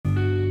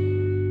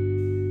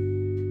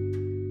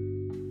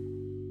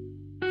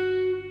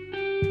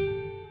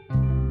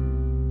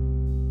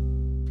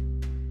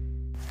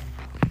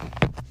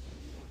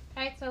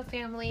Hello,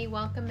 family.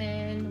 Welcome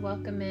in.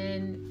 Welcome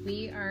in.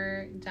 We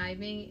are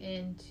diving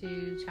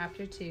into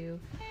chapter 2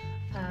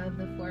 of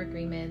the 4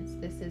 Agreements.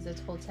 This is a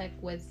Toltec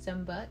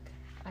wisdom book.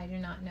 I do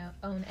not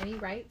own any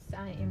rights.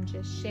 I am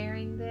just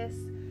sharing this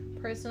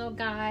personal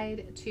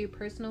guide to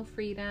personal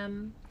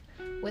freedom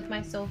with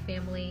my soul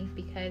family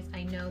because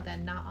I know that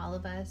not all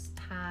of us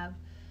have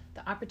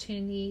the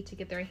opportunity to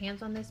get their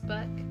hands on this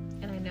book,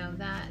 and I know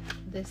that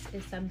this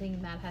is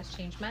something that has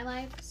changed my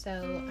life,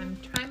 so I'm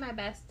trying my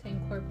best to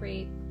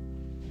incorporate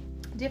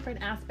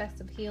different aspects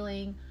of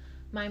healing,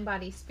 mind,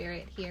 body,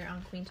 spirit here on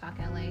Queen Talk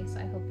LA. So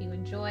I hope you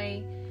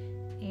enjoy,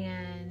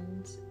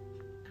 and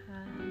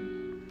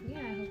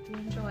I hope you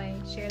enjoy.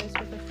 Share this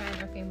with a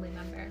friend or family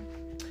member.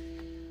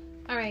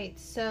 All right,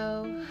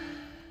 so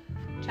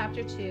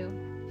chapter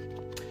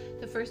 2,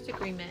 the first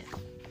agreement: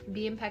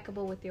 be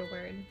impeccable with your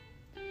word.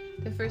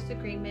 The first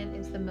agreement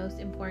is the most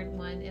important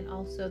one and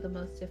also the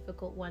most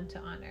difficult one to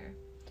honor.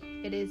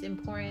 It is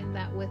important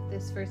that with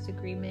this first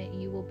agreement,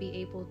 you will be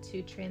able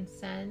to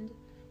transcend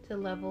to the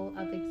level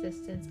of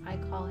existence I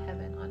call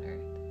heaven on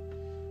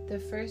earth. The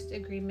first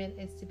agreement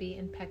is to be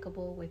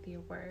impeccable with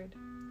your word.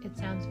 It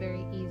sounds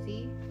very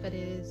easy, but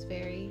it is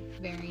very,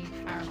 very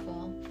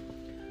powerful.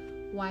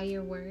 Why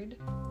your word?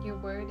 Your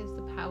word is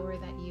the power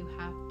that you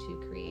have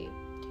to create.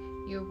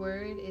 Your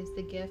word is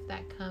the gift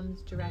that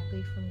comes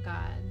directly from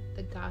God.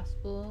 The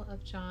Gospel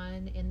of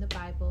John in the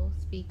Bible,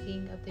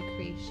 speaking of the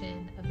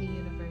creation of the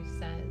universe,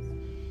 says,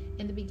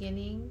 "In the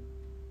beginning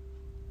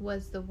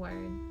was the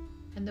Word,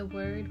 and the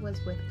Word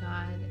was with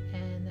God,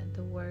 and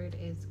the Word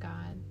is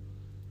God."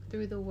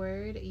 Through the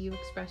Word, you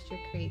express your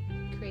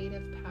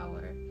creative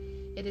power.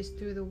 It is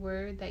through the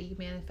Word that you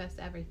manifest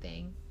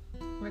everything.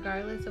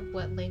 Regardless of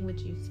what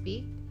language you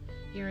speak,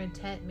 your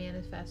intent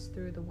manifests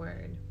through the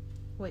Word.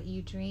 What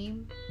you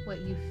dream, what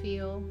you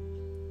feel,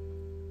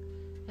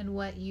 and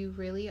what you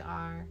really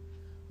are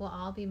will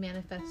all be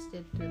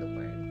manifested through the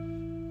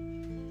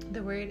word.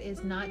 The word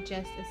is not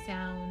just a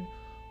sound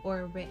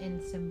or a written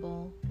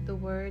symbol. The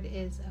word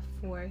is a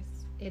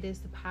force. It is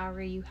the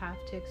power you have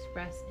to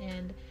express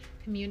and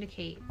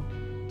communicate,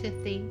 to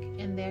think,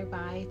 and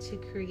thereby to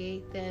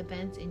create the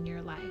events in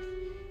your life.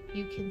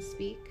 You can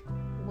speak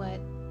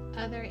what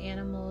other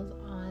animals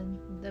on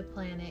the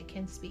planet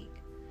can speak.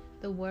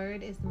 The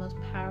word is the most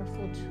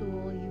powerful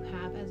tool you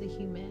have as a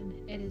human.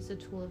 It is a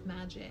tool of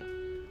magic.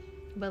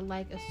 But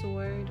like a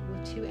sword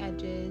with 2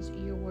 edges,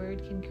 your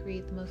word can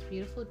create the most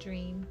beautiful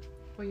dream,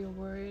 or your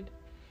word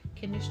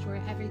can destroy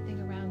everything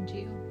around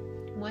you.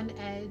 One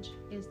edge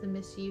is the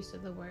misuse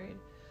of the word,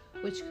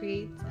 which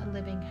creates a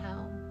living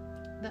hell.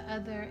 The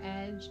other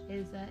edge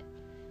is the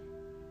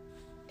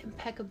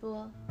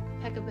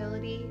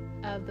impeccability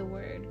of the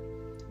word,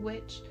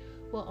 which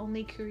will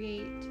only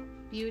create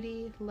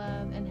beauty,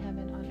 love, and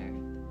heaven on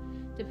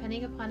earth.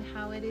 Depending upon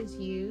how it is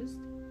used,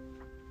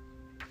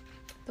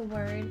 the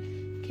word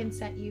can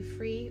set you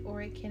free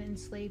or it can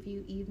enslave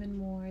you even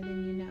more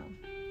than you know.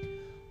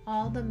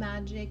 All the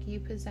magic you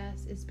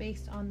possess is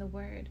based on the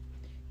word.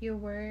 Your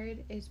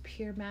word is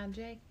pure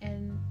magic,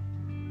 and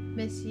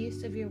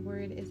misuse of your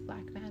word is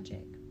black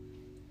magic.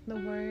 The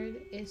word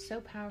is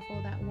so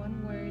powerful that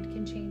one word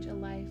can change a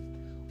life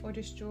or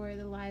destroy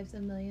the lives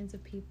of millions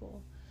of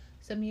people.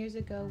 Some years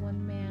ago,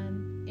 one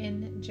man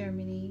in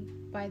Germany,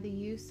 by the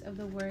use of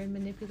the word,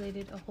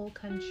 manipulated a whole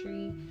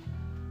country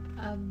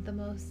of the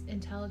most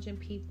intelligent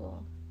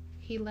people.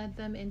 He led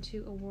them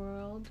into a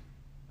world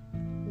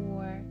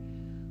war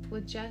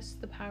with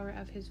just the power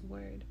of his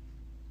word.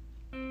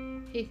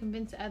 He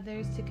convinced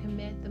others to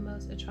commit the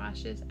most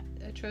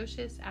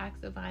atrocious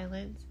acts of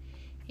violence.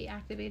 He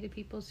activated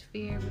people's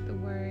fear with the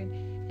word,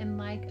 and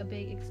like a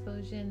big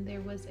explosion,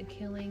 there was a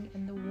killing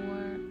and the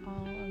war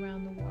all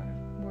around the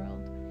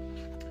world.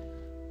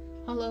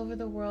 All over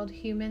the world,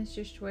 humans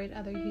destroyed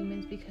other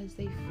humans because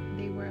they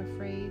were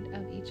afraid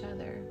of each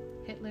other.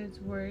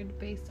 Hitler's word,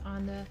 based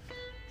on the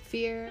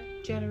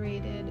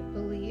fear-generated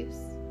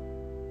beliefs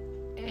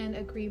and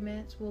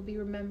agreements, will be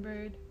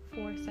remembered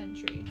for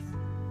centuries.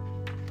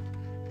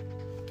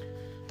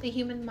 The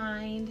human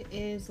mind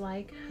is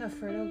like a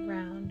fertile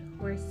ground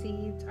where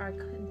seeds are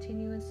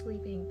continuously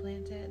being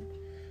planted.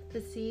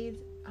 The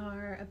seeds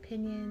are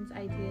opinions,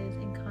 ideas,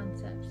 and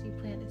concepts. You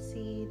plant a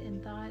seed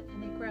in thought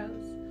and it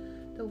grows.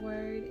 The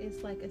word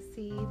is like a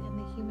seed, and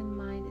the human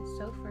mind is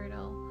so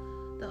fertile.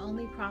 The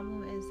only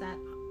problem is that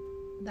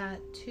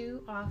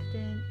too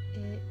often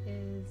it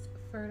is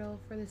fertile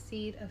for the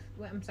seed of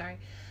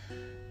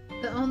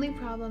The only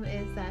problem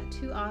is that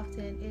too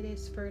often it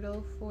is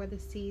fertile for the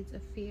seeds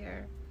of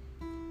fear.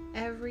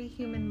 Every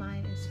human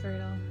mind is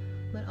fertile,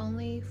 but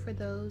only for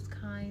those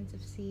kinds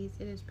of seeds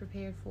it is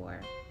prepared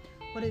for.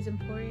 What is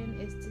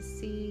important is to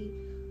see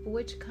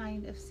which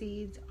kind of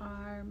seeds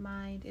our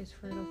mind is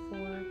fertile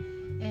for,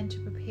 and to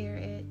prepare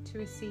it to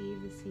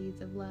receive the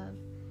seeds of love.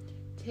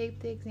 Take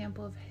the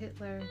example of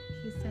Hitler.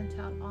 He sent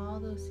out all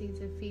those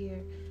seeds of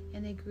fear,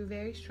 and they grew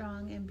very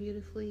strong and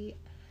beautifully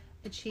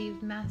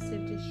achieved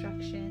massive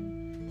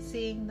destruction.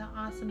 Seeing the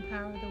awesome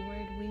power of the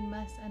word, we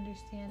must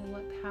understand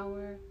what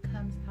power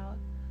comes out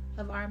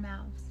of our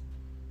mouths.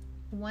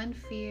 One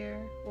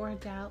fear or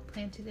doubt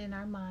planted in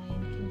our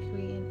mind can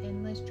create an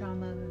endless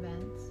drama of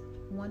events.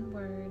 One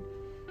word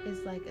is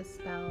like a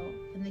spell,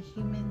 and the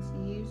humans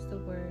use the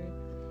word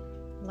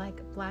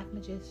like black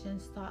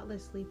magicians,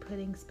 thoughtlessly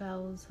putting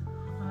spells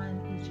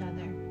on each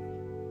other.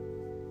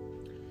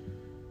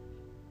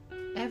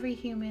 Every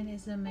human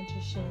is a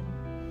magician,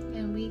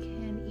 and we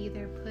can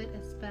either put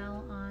a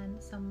spell on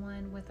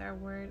someone with our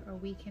word, or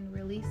we can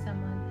release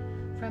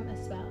someone from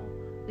a spell.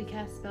 We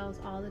cast spells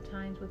all the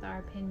time with our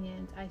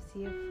opinions. I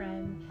see a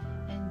friend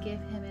and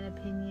give him an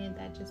opinion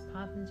that just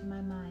pops into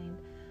my mind.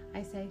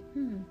 I say,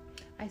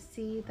 I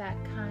see that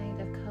kind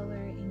of color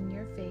in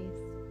your face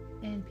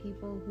in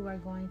people who are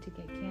going to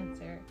get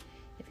cancer.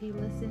 If he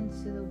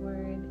listens to the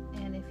word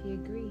and if he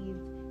agrees,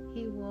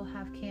 he will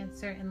have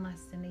cancer in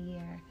less than a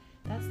year.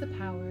 That's the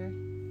power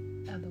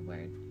of the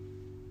word.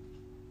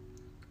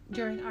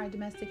 During our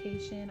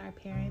domestication, our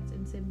parents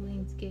and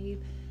siblings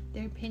gave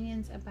their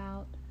opinions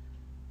about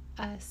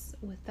us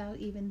without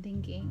even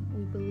thinking.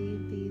 We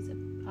believed these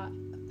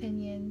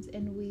opinions,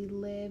 and we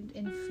lived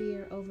in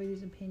fear over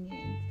these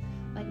opinions,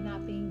 like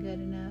not being good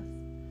enough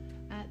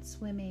at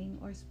swimming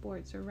or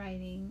sports or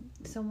writing.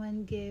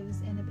 Someone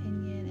gives an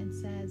opinion and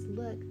says,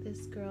 look,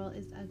 this girl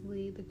is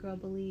ugly. The girl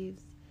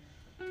believes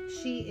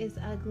she is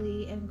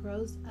ugly and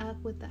grows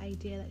up with the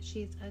idea that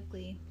she is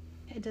ugly.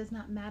 It does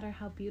not matter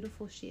how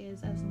beautiful she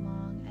is, as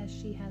long as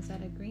she has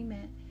that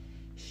agreement,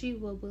 she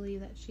will believe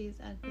that she is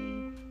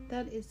ugly.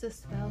 That is the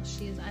spell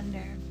she is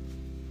under.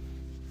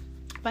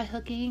 By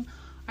hooking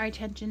our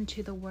attention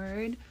to the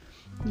word,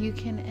 you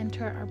can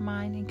enter our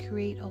mind and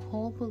create a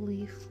whole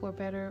belief, for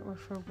better or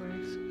for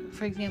worse.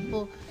 For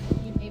example,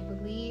 you may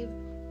believe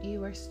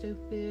you are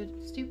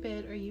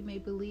stupid, or you may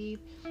believe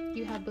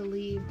you have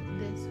believed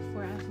this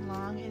for as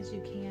long as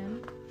you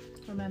can.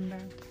 Remember,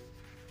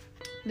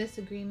 this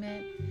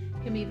agreement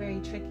can be very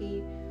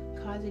tricky,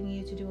 causing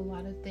you to do a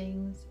lot of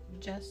things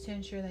just to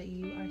ensure that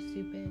you are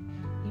stupid.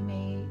 You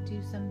may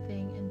do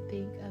something and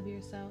think of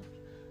yourself,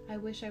 I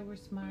wish I were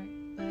smart,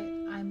 but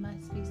I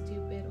must be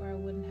stupid or I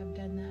wouldn't have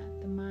done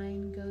that. The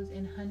mind goes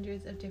in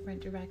hundreds of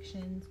different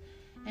directions,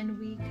 and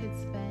we could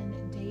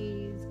spend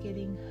days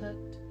getting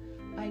hooked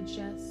by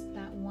just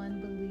that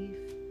one belief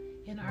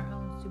in our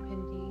own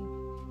stupidity.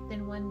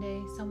 Then one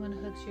day, someone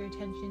hooks your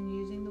attention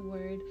using the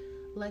word,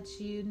 lets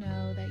you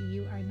know that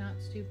you are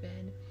not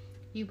stupid.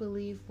 You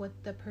believe what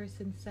the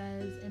person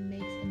says and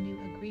makes a new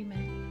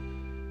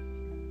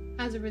agreement.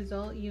 As a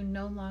result, you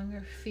no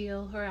longer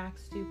feel or act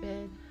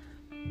stupid.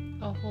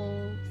 A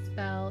whole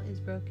spell is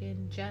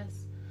broken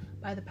just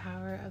by the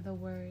power of the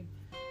word.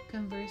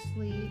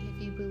 Conversely,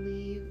 if you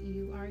believe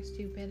you are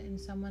stupid and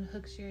someone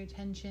hooks your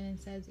attention and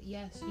says,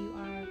 yes, you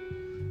are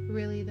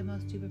really the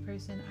most stupid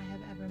person I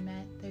have ever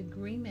met, the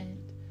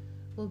agreement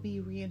will be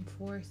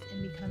reinforced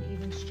and become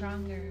even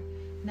stronger.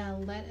 Now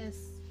let us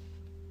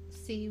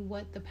see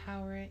what the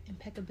power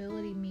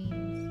impeccability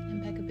means.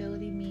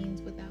 Impeccability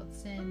means without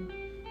sin.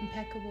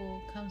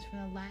 Impeccable comes from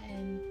the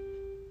Latin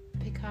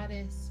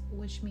peccatus,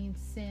 which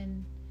means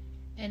sin,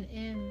 and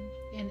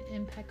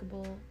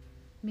impeccable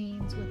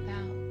means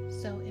without.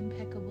 So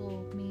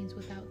impeccable means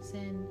without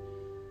sin.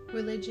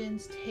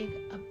 Religions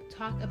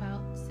talk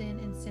about sin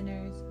and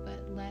sinners,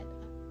 but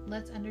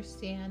let's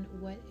understand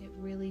what it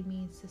really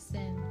means to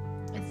sin.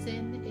 A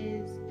sin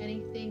is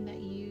anything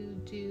that you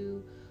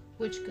do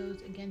which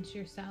goes against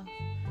yourself.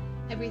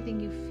 Everything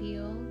you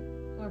feel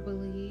or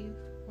believe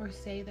or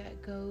say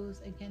that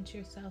goes against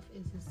yourself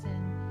is a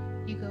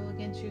sin. You go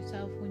against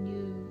yourself when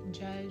you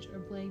judge or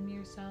blame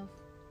yourself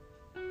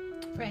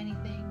for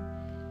anything.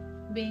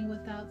 Being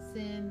without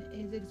sin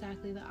is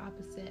exactly the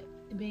opposite.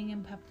 Being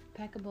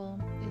impeccable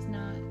is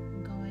not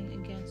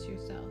going against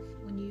yourself.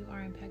 When you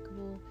are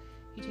impeccable,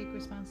 you take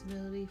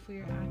responsibility for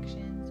your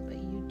actions, but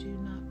you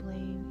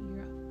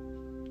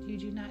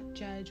do not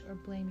judge or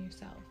blame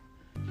yourself.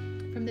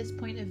 From this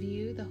point of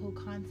view, the whole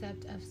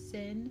concept of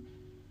sin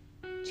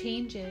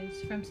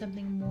changes from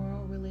something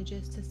moral,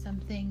 religious, to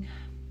something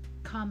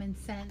common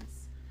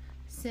sense.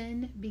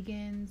 Sin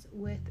begins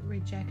with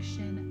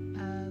rejection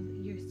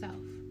of yourself.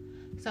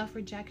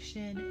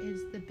 Self-rejection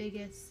is the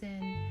biggest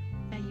sin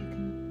that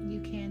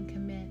you can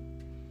commit.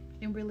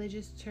 In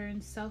religious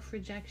terms,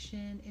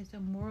 self-rejection is a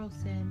moral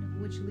sin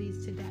which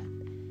leads to death.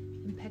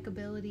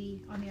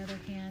 Impeccability, on the other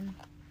hand,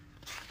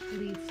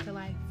 leads to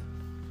life.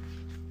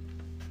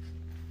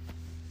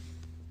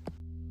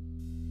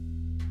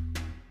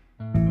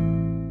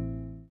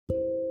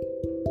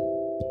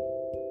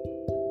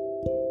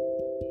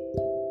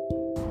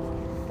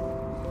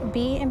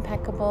 Be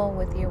impeccable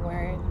with your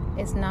word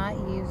is not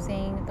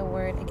using the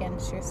word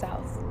against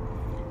yourself.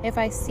 If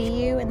I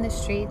see you in the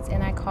streets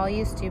and I call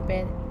you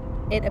stupid,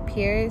 it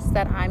appears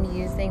that I'm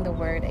using the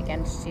word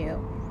against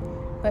you.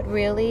 But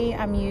really,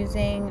 I'm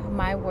using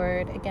my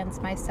word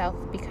against myself,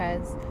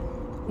 because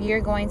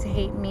you're going to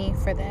hate me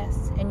for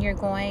this, and your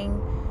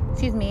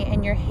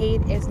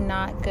hate is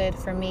not good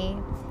for me.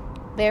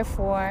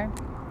 Therefore,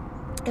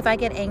 if I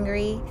get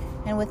angry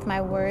and with my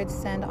words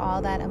send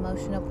all that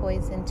emotional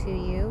poison to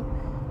you,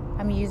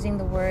 I'm using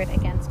the word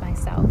against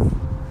myself.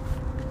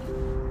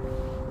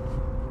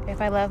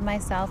 If I love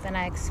myself and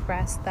I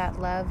express that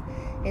love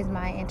is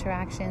my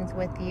interactions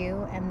with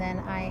you, and then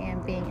I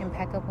am being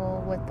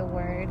impeccable with the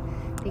word,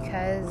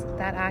 because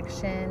that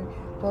action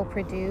will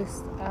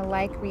produce a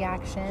like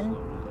reaction.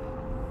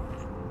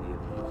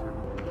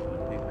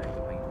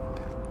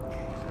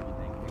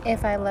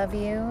 If I love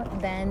you,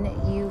 then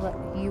you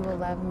will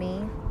love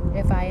me.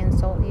 If I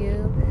insult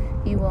you,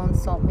 you will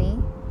insult me.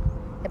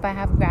 If I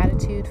have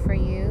gratitude for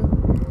you,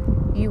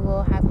 you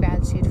will have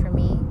gratitude for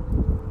me.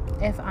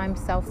 If I'm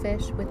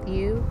selfish with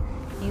you,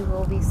 you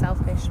will be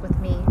selfish with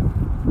me.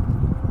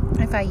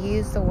 If I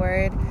use the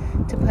word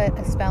to put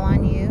a spell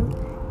on you,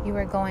 you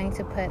are going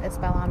to put a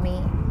spell on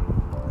me.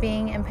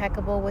 Being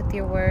impeccable with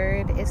your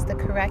word is the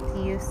correct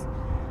use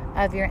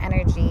of your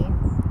energy.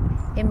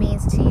 It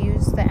means to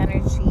use the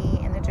energy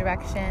in the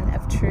direction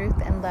of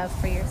truth and love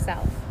for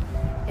yourself.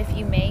 If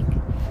you make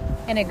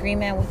an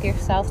agreement with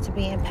yourself to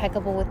be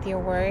impeccable with your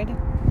word,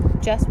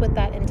 just with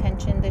that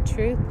intention, the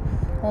truth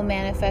will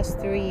manifest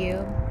through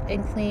you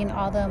and clean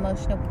all the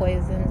emotional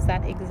poisons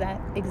that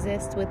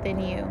exist within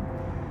you.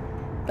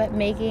 But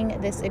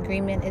making this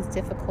agreement is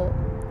difficult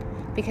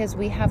because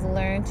we have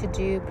learned to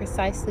do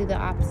precisely the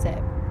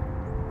opposite.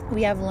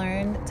 We have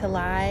learned to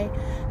lie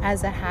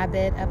as a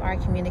habit of our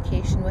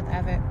communication with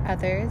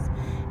others,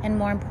 and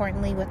more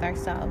importantly, with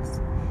ourselves.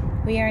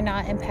 We are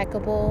not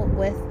impeccable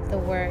with the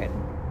word.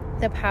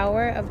 The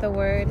power of the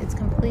word is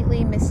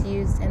completely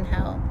misused in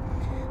hell.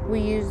 We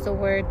use the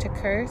word to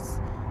curse,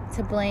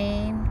 to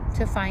blame,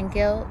 to find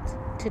guilt,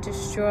 to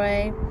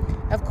destroy.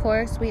 Of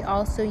course, we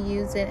also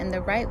use it in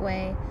the right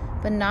way,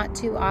 but not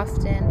too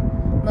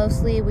often.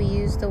 Mostly we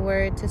use the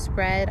word to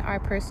spread our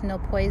personal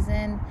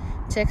poison,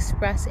 to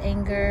express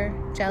anger,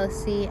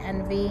 jealousy,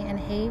 envy, and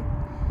hate.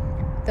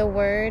 The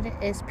word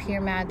is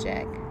pure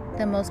magic,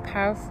 the most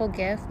powerful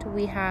gift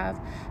we have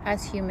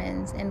as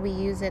humans, and we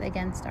use it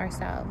against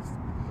ourselves.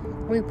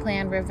 We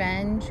plan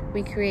revenge,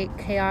 we create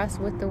chaos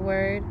with the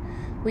word,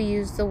 we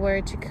use the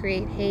word to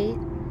create hate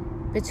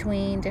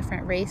between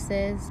different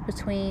races,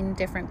 between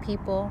different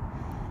people,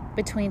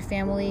 between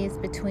families,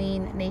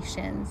 between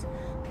nations.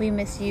 We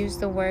misuse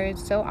the word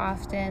so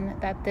often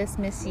that this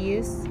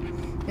misuse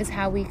is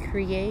how we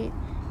create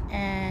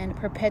and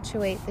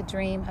perpetuate the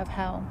dream of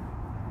hell.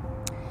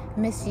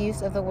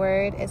 Misuse of the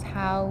word is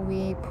how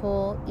we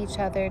pull each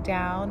other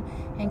down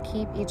and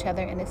keep each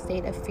other in a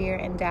state of fear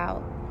and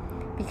doubt.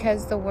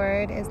 Because the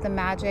word is the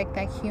magic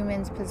that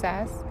humans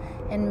possess,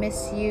 and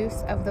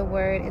misuse of the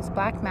word is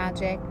black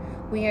magic,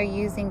 we are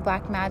using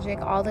black magic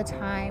all the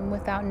time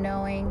without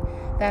knowing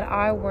that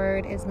our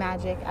word is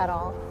magic at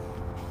all.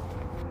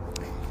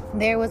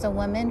 There was a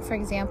woman, for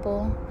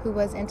example, who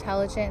was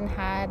intelligent and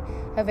had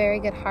a very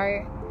good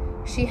heart.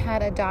 She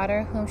had a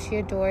daughter whom she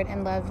adored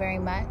and loved very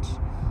much.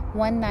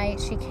 One night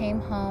she came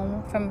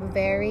home from a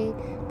very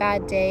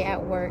bad day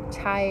at work,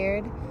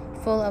 tired,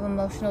 full of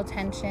emotional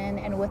tension,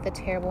 and with a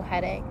terrible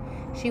headache.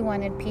 She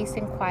wanted peace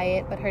and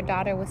quiet, but her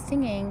daughter was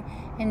singing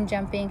and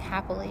jumping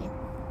happily.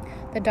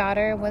 The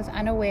daughter was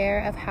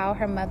unaware of how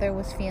her mother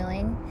was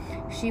feeling.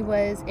 She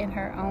was in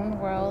her own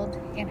world,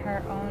 in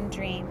her own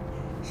dream.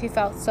 She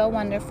felt so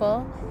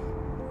wonderful,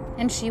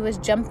 and she was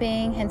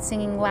jumping and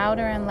singing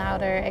louder and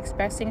louder,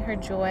 expressing her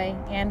joy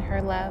and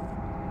her love.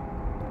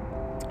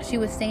 She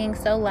was singing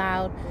so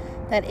loud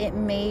that it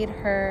made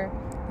her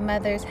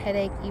mother's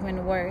headache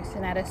even worse,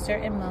 and at a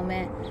certain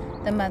moment,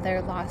 the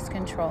mother lost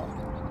control.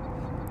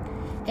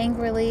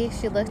 Angrily,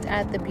 she looked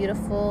at the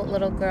beautiful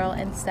little girl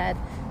and said,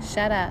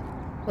 "Shut up.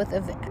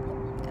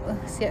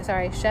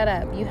 Shut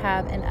up. You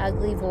have an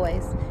ugly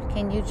voice.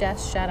 Can you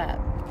just shut up?"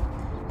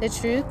 The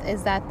truth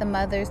is that the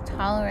mother's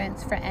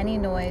tolerance for any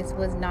noise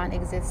was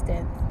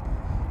non-existent.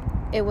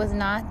 It was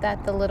not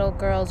that the little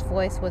girl's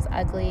voice was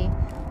ugly,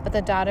 but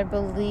the daughter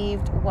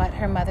believed what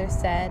her mother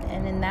said,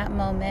 and in that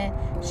moment,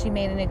 she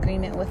made an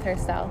agreement with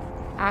herself.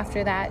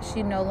 After that,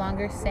 she no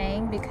longer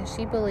sang because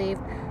she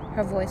believed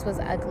her voice was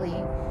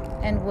ugly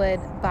and would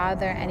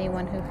bother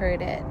anyone who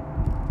heard it.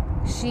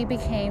 She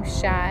became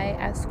shy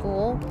at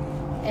school,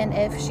 and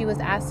if she was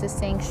asked to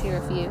sing, she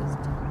refused.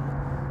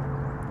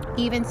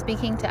 Even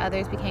speaking to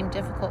others became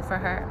difficult for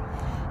her.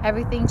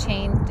 Everything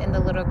changed in the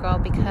little girl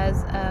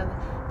because of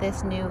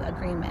this new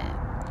agreement.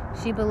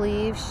 She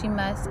believed she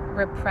must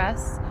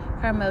repress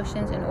her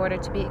emotions in order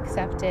to be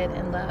accepted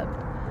and loved.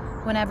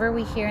 Whenever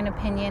we hear an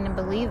opinion and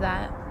believe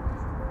that,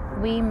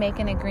 we make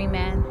an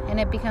agreement, and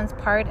it becomes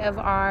part of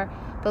our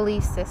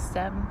belief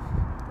system.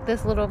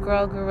 This little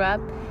girl grew up,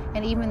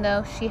 and even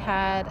though she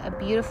had a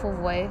beautiful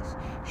voice,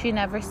 she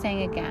never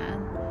sang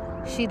again.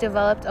 She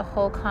developed a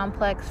whole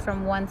complex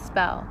from one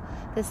spell.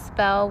 This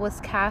spell was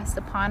cast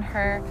upon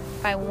her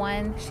by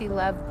one she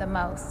loved the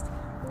most,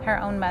 her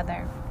own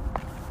mother.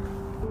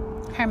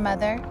 Her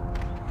mother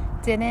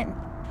didn't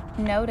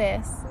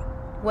notice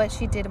what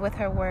she did with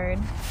her word.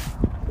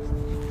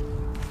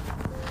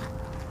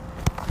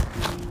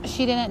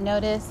 She didn't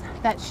notice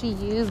that she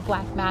used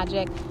black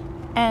magic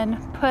and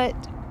put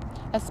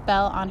a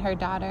spell on her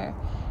daughter.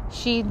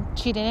 She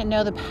didn't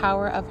know the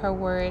power of her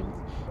words,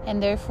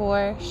 and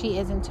therefore she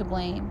isn't to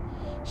blame.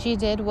 She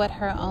did what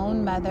her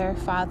own mother,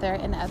 father,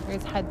 and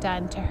others had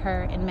done to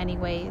her in many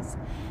ways.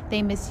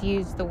 They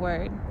misused the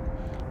word.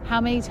 How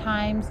many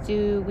times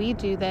do we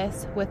do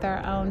this with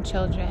our own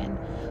children?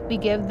 We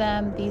give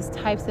them these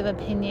types of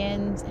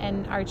opinions,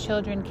 and our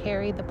children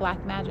carry the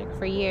black magic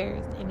for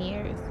years and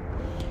years.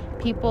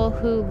 People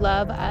who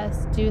love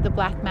us do the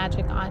black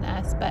magic on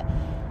us, but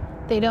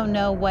they don't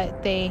know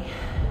what they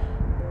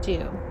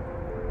do.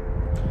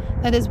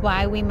 That is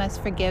why we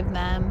must forgive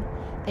them.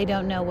 They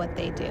don't know what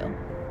they do.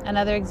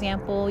 Another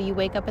example, you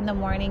wake up in the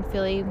morning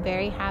feeling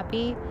very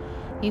happy.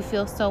 You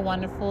feel so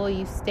wonderful.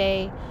 You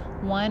stay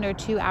 1 or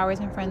 2 hours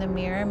in front of the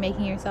mirror,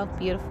 making yourself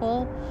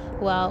beautiful.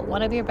 Well,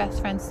 one of your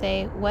best friends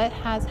say, "What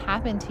has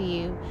happened to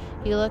you?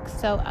 You look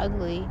so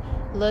ugly.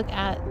 Look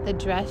at the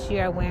dress you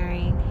are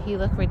wearing. You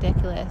look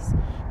ridiculous."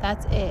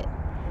 That's it.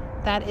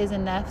 That is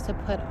enough to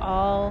put you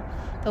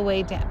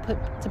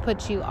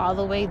all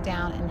the way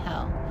down in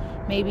hell.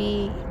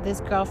 Maybe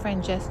this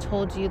girlfriend just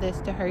told you this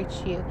to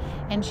hurt you,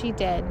 and she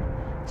did.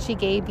 She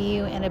gave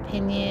you an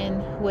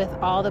opinion with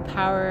all the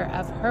power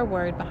of her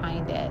word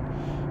behind it.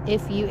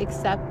 If you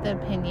accept the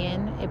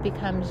opinion, it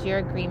becomes your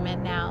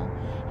agreement now,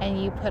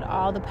 and you put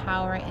all the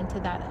power into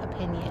that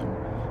opinion.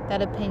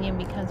 That opinion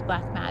becomes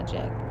black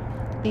magic.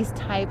 These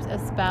types of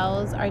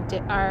spells are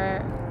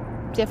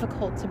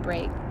difficult to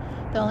break.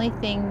 The only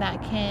thing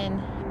that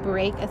can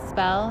break a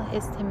spell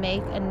is to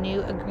make a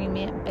new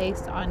agreement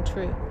based on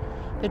truth.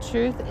 The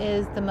truth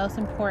is the most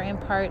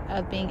important part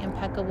of being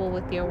impeccable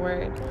with your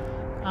word.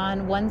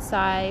 On one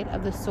side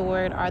of the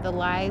sword are the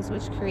lies,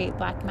 which create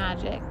black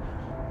magic.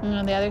 And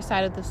on the other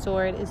side of the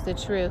sword is the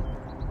truth,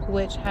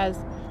 which has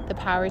the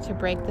power to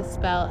break the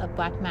spell of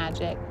black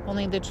magic.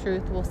 Only the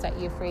truth will set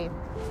you free.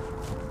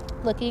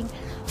 Looking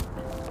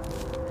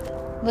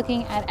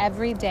at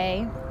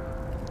everyday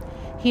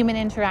human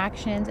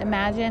interactions,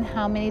 imagine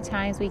how many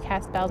times we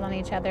cast spells on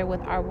each other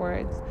with our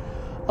words.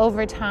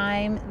 Over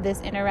time,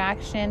 this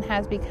interaction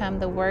has become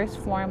the worst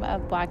form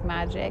of black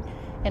magic,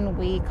 and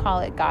we call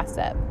it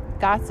gossip.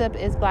 Gossip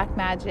is black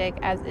magic,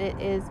 as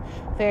it is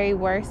very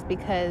worse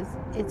because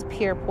it's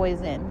pure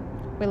poison.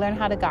 We learn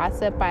how to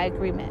gossip by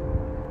agreement.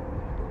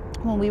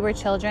 When we were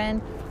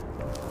children,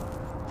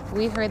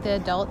 we heard the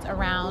adults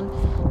around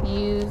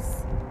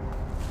use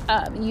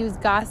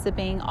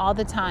gossiping all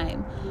the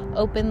time,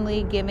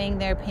 openly giving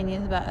their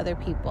opinions about other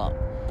people.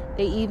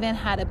 They even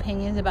had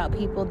opinions about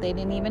people they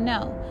didn't even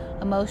know.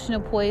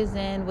 Emotional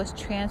poison was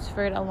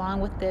transferred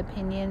along with the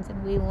opinions,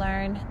 and we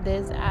learned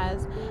this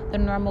as the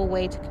normal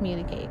way to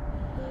communicate.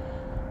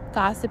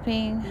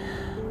 Gossiping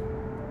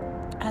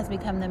has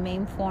become the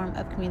main form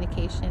of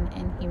communication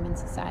in human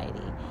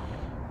society.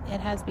 It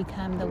has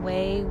become the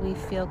way we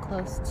feel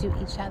close to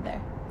each other,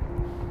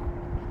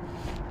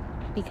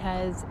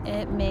 because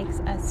it makes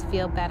us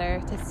feel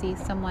better to see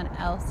someone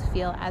else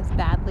feel as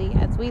badly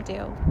as we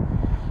do.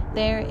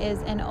 There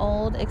is an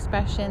old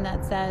expression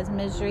that says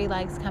misery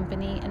likes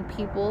company, and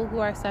people who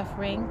are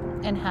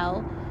suffering in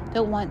hell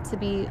don't want to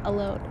be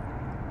alone.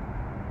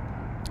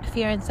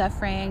 Fear and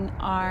suffering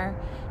are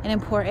an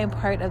important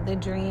part of the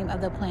dream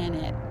of the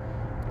planet.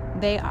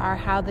 They are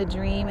how the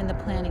dream and the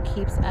planet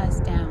keeps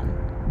us down.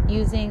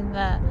 Using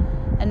the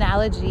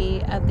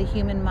analogy of the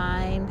human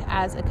mind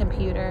as a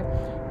computer,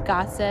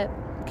 gossip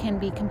can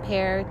be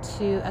compared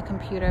to a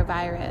computer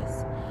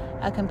virus.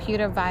 A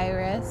computer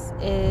virus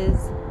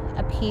is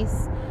a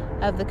piece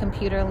of the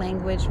computer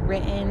language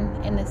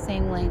written in the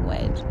same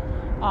language.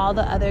 All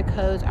the other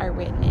codes are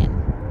written in,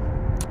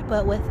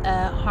 but with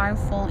a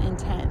harmful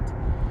intent.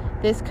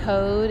 This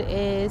code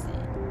is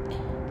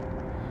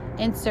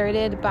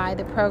inserted by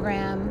the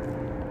program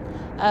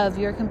of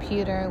your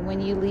computer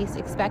when you least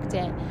expect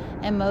it,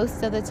 and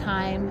most of the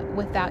time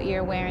without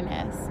your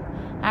awareness.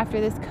 After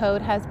this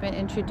code has been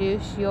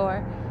introduced,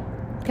 your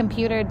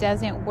computer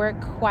doesn't work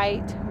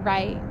quite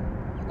right,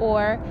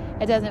 or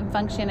it doesn't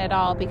function at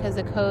all because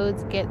the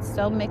codes get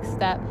so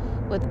mixed up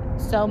with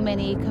so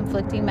many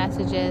conflicting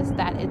messages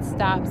that it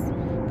stops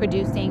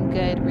producing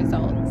good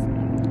results.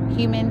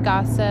 Human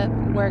gossip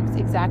works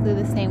exactly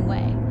the same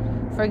way.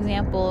 For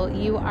example,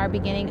 you are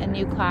beginning a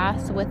new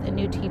class with a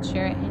new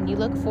teacher, and you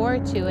look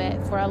forward to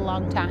it for a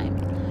long time.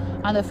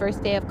 On the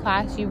first day of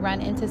class, you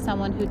run into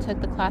someone who took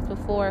the class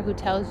before who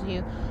tells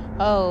you,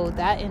 "Oh,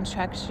 that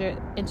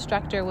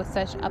instructor was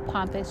such a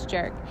pompous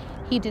jerk.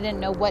 He didn't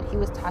know what he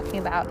was talking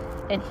about,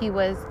 and he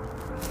was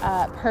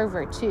a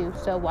pervert too,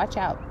 so watch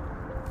out."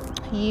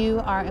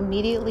 You are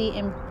immediately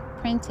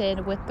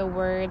imprinted with the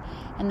word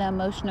and the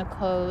emotional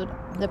code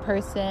the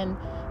person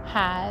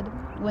had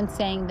when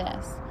saying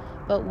this.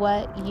 But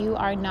what you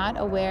are not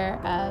aware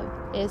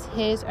of is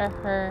his or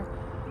her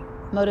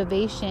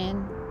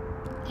motivation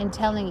in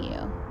telling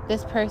you.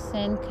 This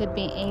person could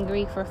be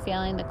angry for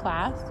failing the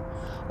class,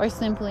 or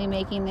simply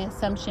making the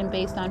assumption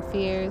based on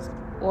fears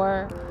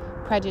or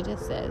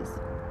prejudices.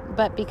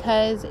 But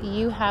because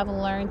you have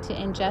learned to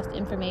ingest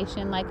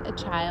information like a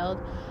child,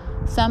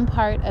 some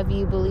part of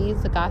you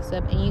believes the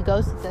gossip, and you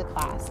go to the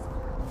class.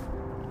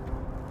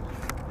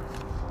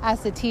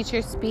 As the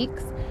teacher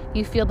speaks,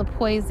 you feel the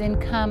poison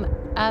come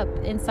up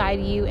inside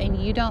you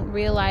and you don't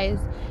realize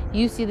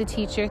you see the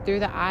teacher through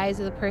the eyes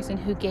of the person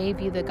who gave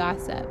you the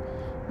gossip.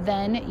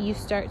 Then you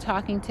start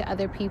talking to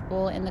other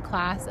people in the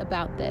class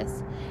about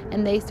this,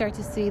 and they start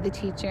to see the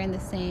teacher in the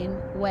same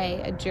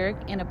way, a jerk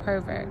and a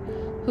pervert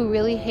who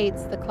really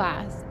hates the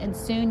class, and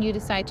soon you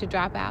decide to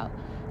drop out.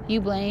 You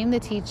blame the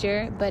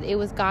teacher, but it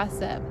was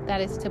gossip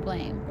that is to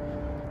blame.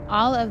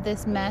 All of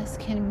this mess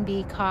can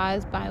be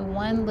caused by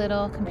one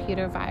little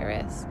computer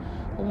virus.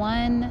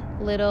 One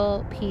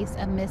little piece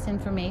of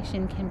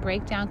misinformation can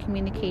break down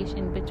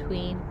communication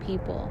between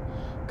people,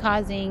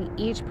 causing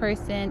each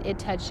person it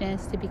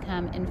touches to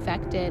become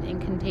infected and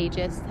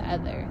contagious to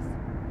others.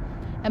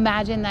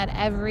 Imagine that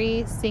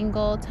every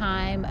single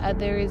time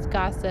others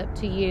gossip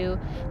to you,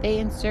 they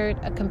insert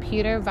a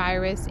computer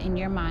virus in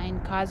your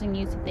mind, causing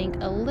you to think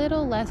a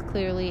little less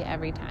clearly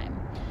every time.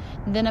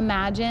 Then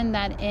imagine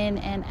that in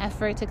an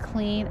effort to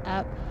clean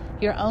up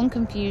your own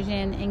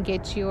confusion and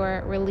get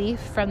your relief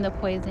from the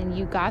poison,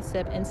 you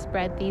gossip and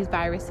spread these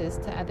viruses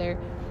to other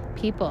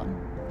people.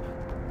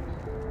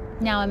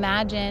 Now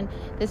imagine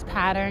this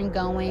pattern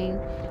going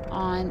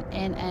on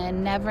in a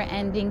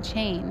never-ending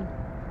chain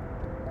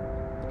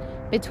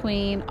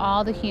between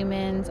all the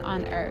humans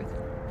on Earth.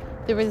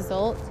 The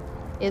result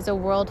is a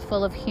world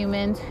full of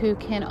humans who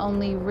can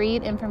only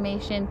read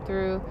information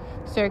through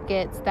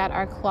circuits that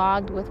are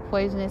clogged with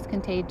poisonous,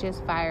 contagious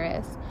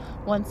virus.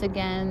 Once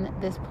again,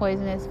 this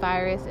poisonous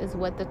virus is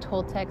what the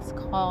Toltecs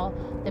call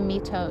the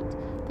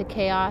mitote, the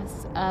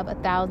chaos of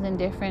 1,000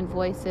 different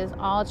voices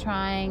all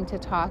trying to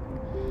talk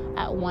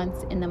at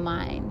once in the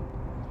mind.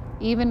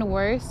 Even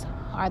worse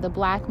are the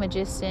black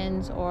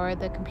magicians or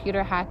the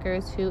computer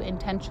hackers who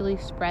intentionally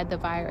spread the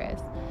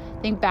virus.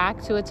 Think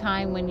back to a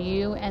time when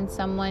you and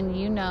someone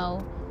you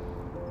know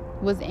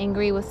was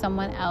angry with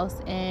someone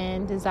else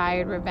and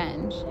desired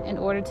revenge. In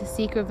order to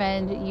seek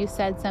revenge, you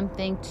said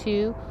something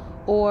to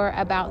or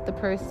about the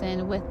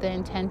person with the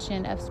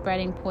intention of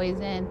spreading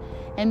poison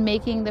and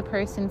making the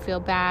person feel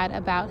bad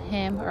about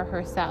him or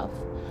herself.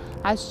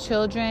 As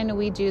children,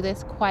 we do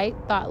this quite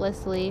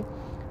thoughtlessly,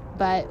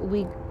 but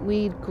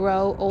we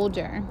grow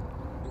older.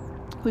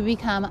 We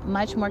become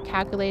much more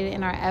calculated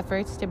in our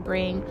efforts to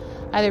bring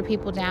other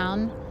people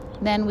down.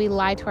 Then we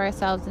lie to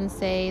ourselves and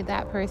say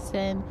that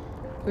person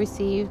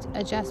received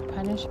a just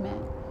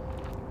punishment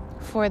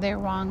for their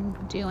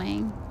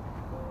wrongdoing.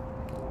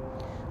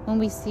 When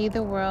we see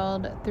the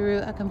world through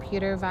a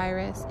computer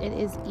virus, it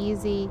is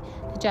easy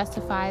to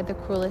justify the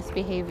cruelest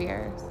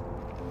behaviors.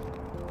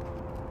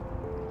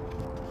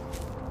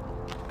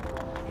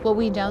 What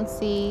we don't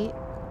see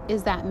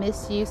is that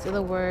misuse of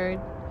the word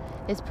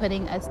is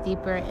putting us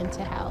deeper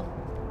into hell.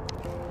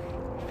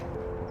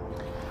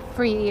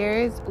 For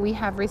years, we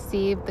have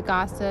received the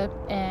gossip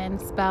and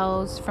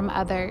spells from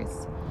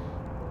others.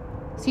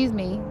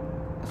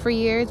 For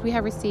years, we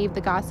have received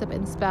the gossip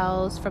and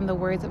spells from the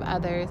words of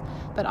others,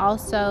 but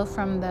also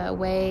from the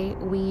way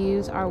we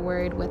use our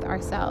word with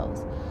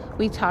ourselves.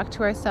 We talk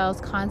to ourselves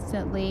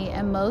constantly,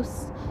 and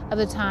most of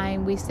the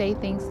time we say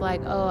things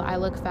like, oh, I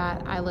look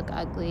fat, I look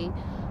ugly,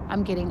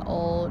 I'm getting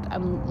old,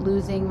 I'm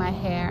losing my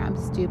hair, I'm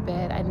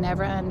stupid, I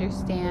never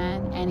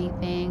understand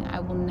anything, I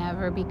will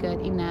never be good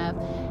enough,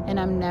 and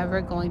I'm never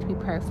going to be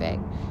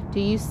perfect. Do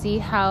you see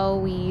how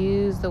we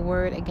use the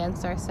word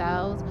against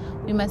ourselves?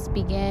 We must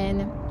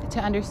begin to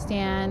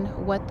understand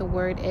what the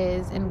word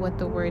is and what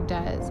the word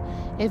does.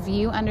 If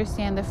you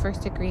understand the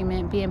first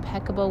agreement, be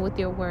impeccable with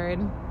your word,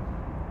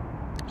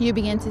 you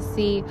begin to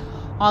see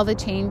all the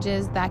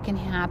changes that can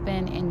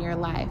happen in your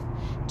life.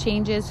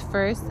 Changes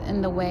first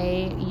in the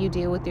way you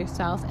deal with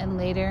yourself and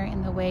later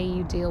in the way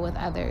you deal with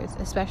others,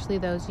 especially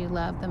those you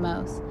love the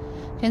most.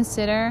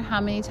 Consider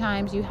how many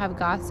times you have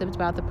gossiped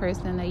about the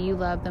person that you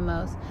love the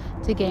most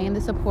to gain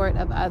the support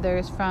of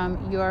others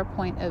from your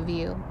point of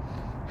view.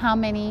 How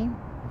many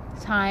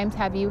times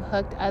have you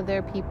hooked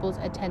other people's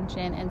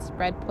attention and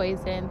spread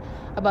poison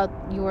about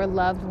your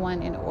loved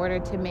one in order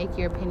to make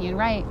your opinion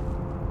right?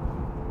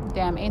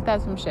 Damn, ain't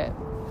that some shit?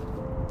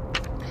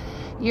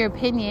 Your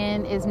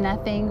opinion is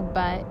nothing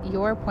but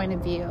your point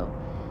of view.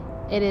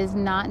 It is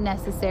not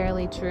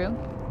necessarily true.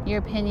 Your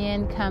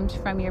opinion comes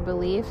from your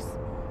beliefs,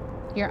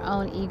 your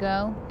own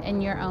ego,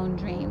 and your own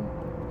dream.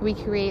 We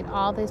create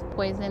all this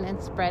poison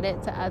and spread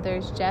it to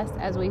others just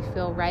as we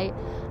feel right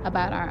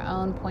about our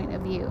own point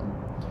of view.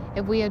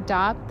 If we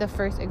adopt the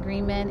first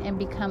agreement and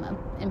become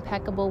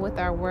impeccable with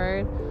our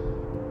word,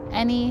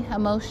 any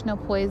emotional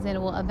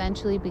poison will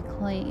eventually be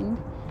cleaned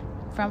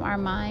from our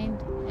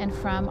mind and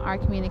from our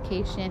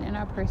communication and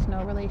our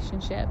personal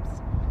relationships,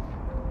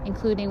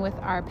 including with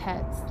our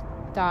pets,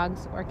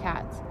 dogs, or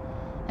cats.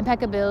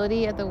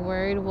 Impeccability of the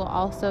word will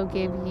also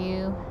give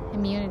you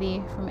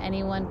immunity from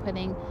anyone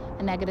putting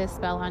a negative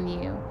spell on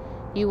you.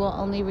 You will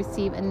only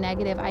receive a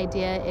negative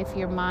idea if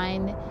your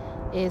mind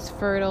is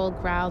fertile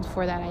ground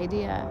for that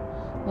idea.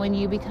 When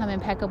you become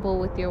impeccable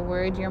with your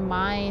word, your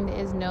mind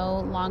is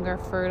no longer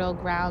fertile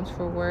ground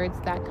for words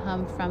that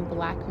come from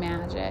black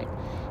magic.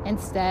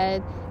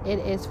 Instead, it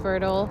is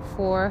fertile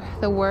for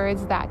the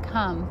words that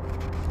come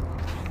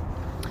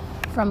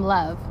from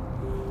love.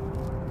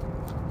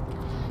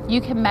 You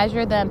can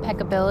measure the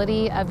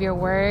impeccability of your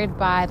word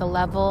by the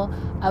level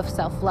of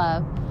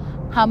self-love.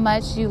 How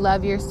much you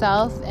love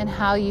yourself and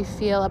how you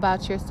feel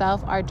about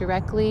yourself are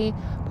directly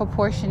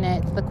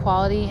proportionate to the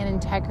quality and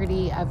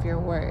integrity of your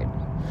word.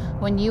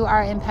 When you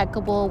are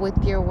impeccable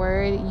with your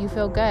word, you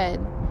feel good.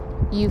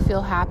 You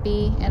feel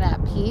happy and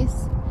at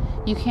peace.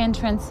 You can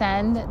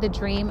transcend the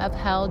dream of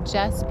hell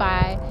just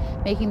by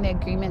making the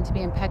agreement to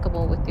be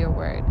impeccable with your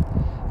word.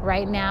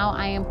 Right now,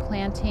 I am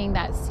planting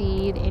that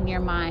seed in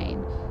your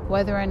mind.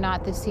 Whether or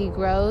not the seed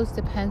grows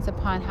depends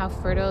upon how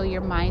fertile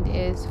your mind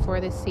is for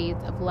the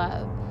seeds of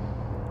love.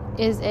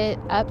 Is it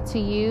up to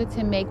you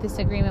to make this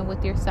agreement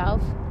with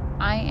yourself?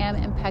 I am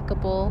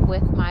impeccable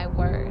with my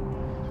word.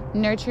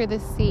 Nurture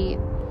the seed,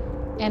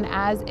 and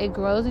as it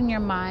grows in your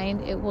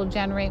mind, it will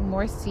generate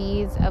more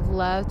seeds of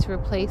love to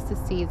replace the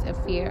seeds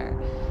of fear.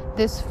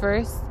 This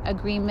first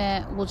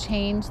agreement will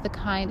change the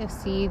kind of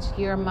seeds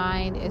your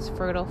mind is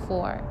fertile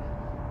for.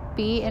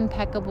 Be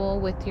impeccable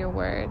with your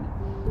word.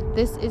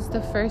 This is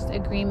the first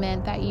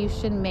agreement that you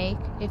should make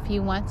if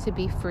you want to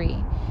be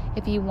free,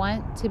 if you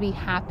want to be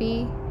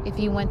happy, if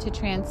you want to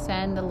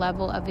transcend the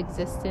level of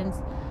existence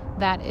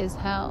that is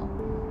hell.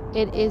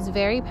 It is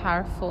very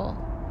powerful.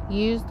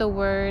 Use the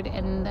word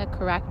in the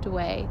correct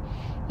way.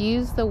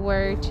 Use the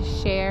word to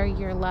share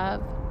your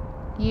love.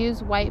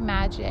 Use white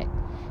magic,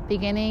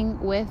 beginning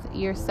with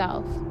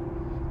yourself.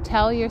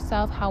 Tell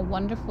yourself how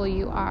wonderful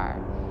you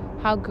are,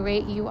 how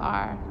great you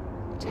are.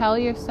 Tell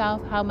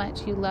yourself how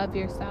much you love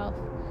yourself.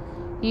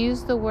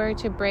 Use the word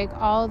to break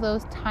all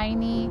those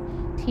tiny,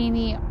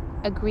 teeny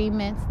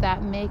agreements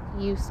that make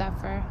you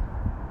suffer.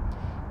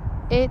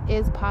 It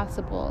is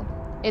possible.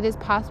 It is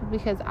possible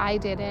because I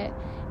did it,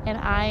 and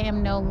I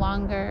am no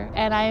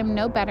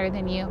better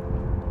than you.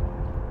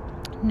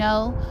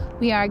 No,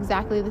 we are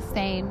exactly the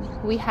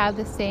same. We have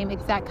the same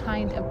exact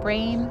kind of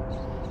brain,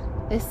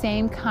 the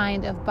same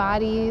kind of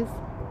bodies.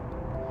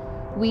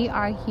 We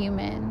are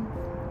human.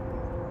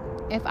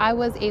 If I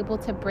was able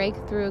to break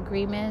through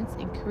agreements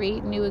and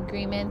create new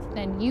agreements,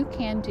 then you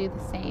can do the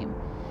same.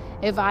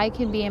 If I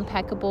can be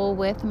impeccable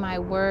with my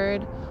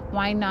word,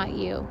 why not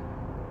you?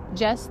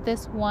 Just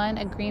this one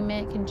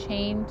agreement can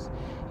change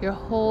your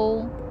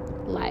whole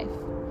life.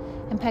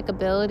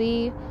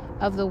 Impeccability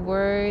of the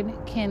word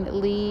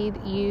can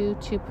lead you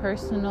to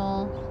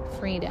personal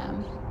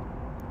freedom,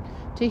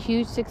 to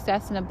huge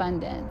success and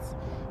abundance.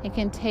 It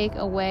can take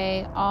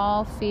away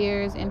all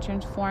fears and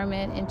transform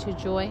it into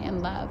joy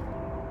and love.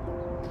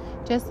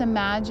 Just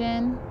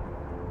imagine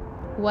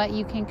what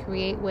you can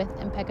create with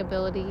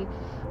impeccability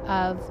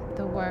of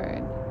the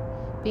word.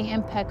 Being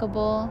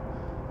impeccable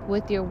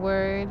with your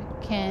word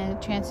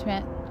can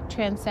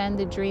transcend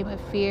the dream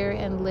of fear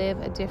and live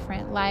a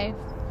different life.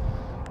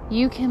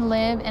 You can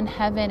live in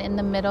heaven in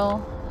the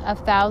middle of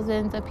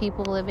thousands of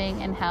people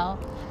living in hell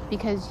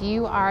because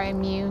you are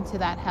immune to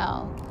that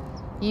hell.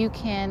 You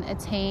can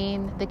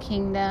attain the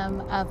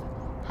kingdom of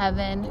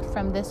heaven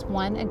from this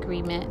one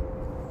agreement.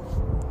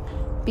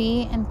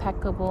 Be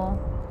impeccable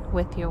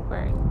with your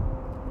word.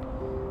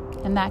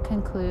 And that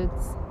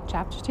concludes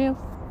chapter 2.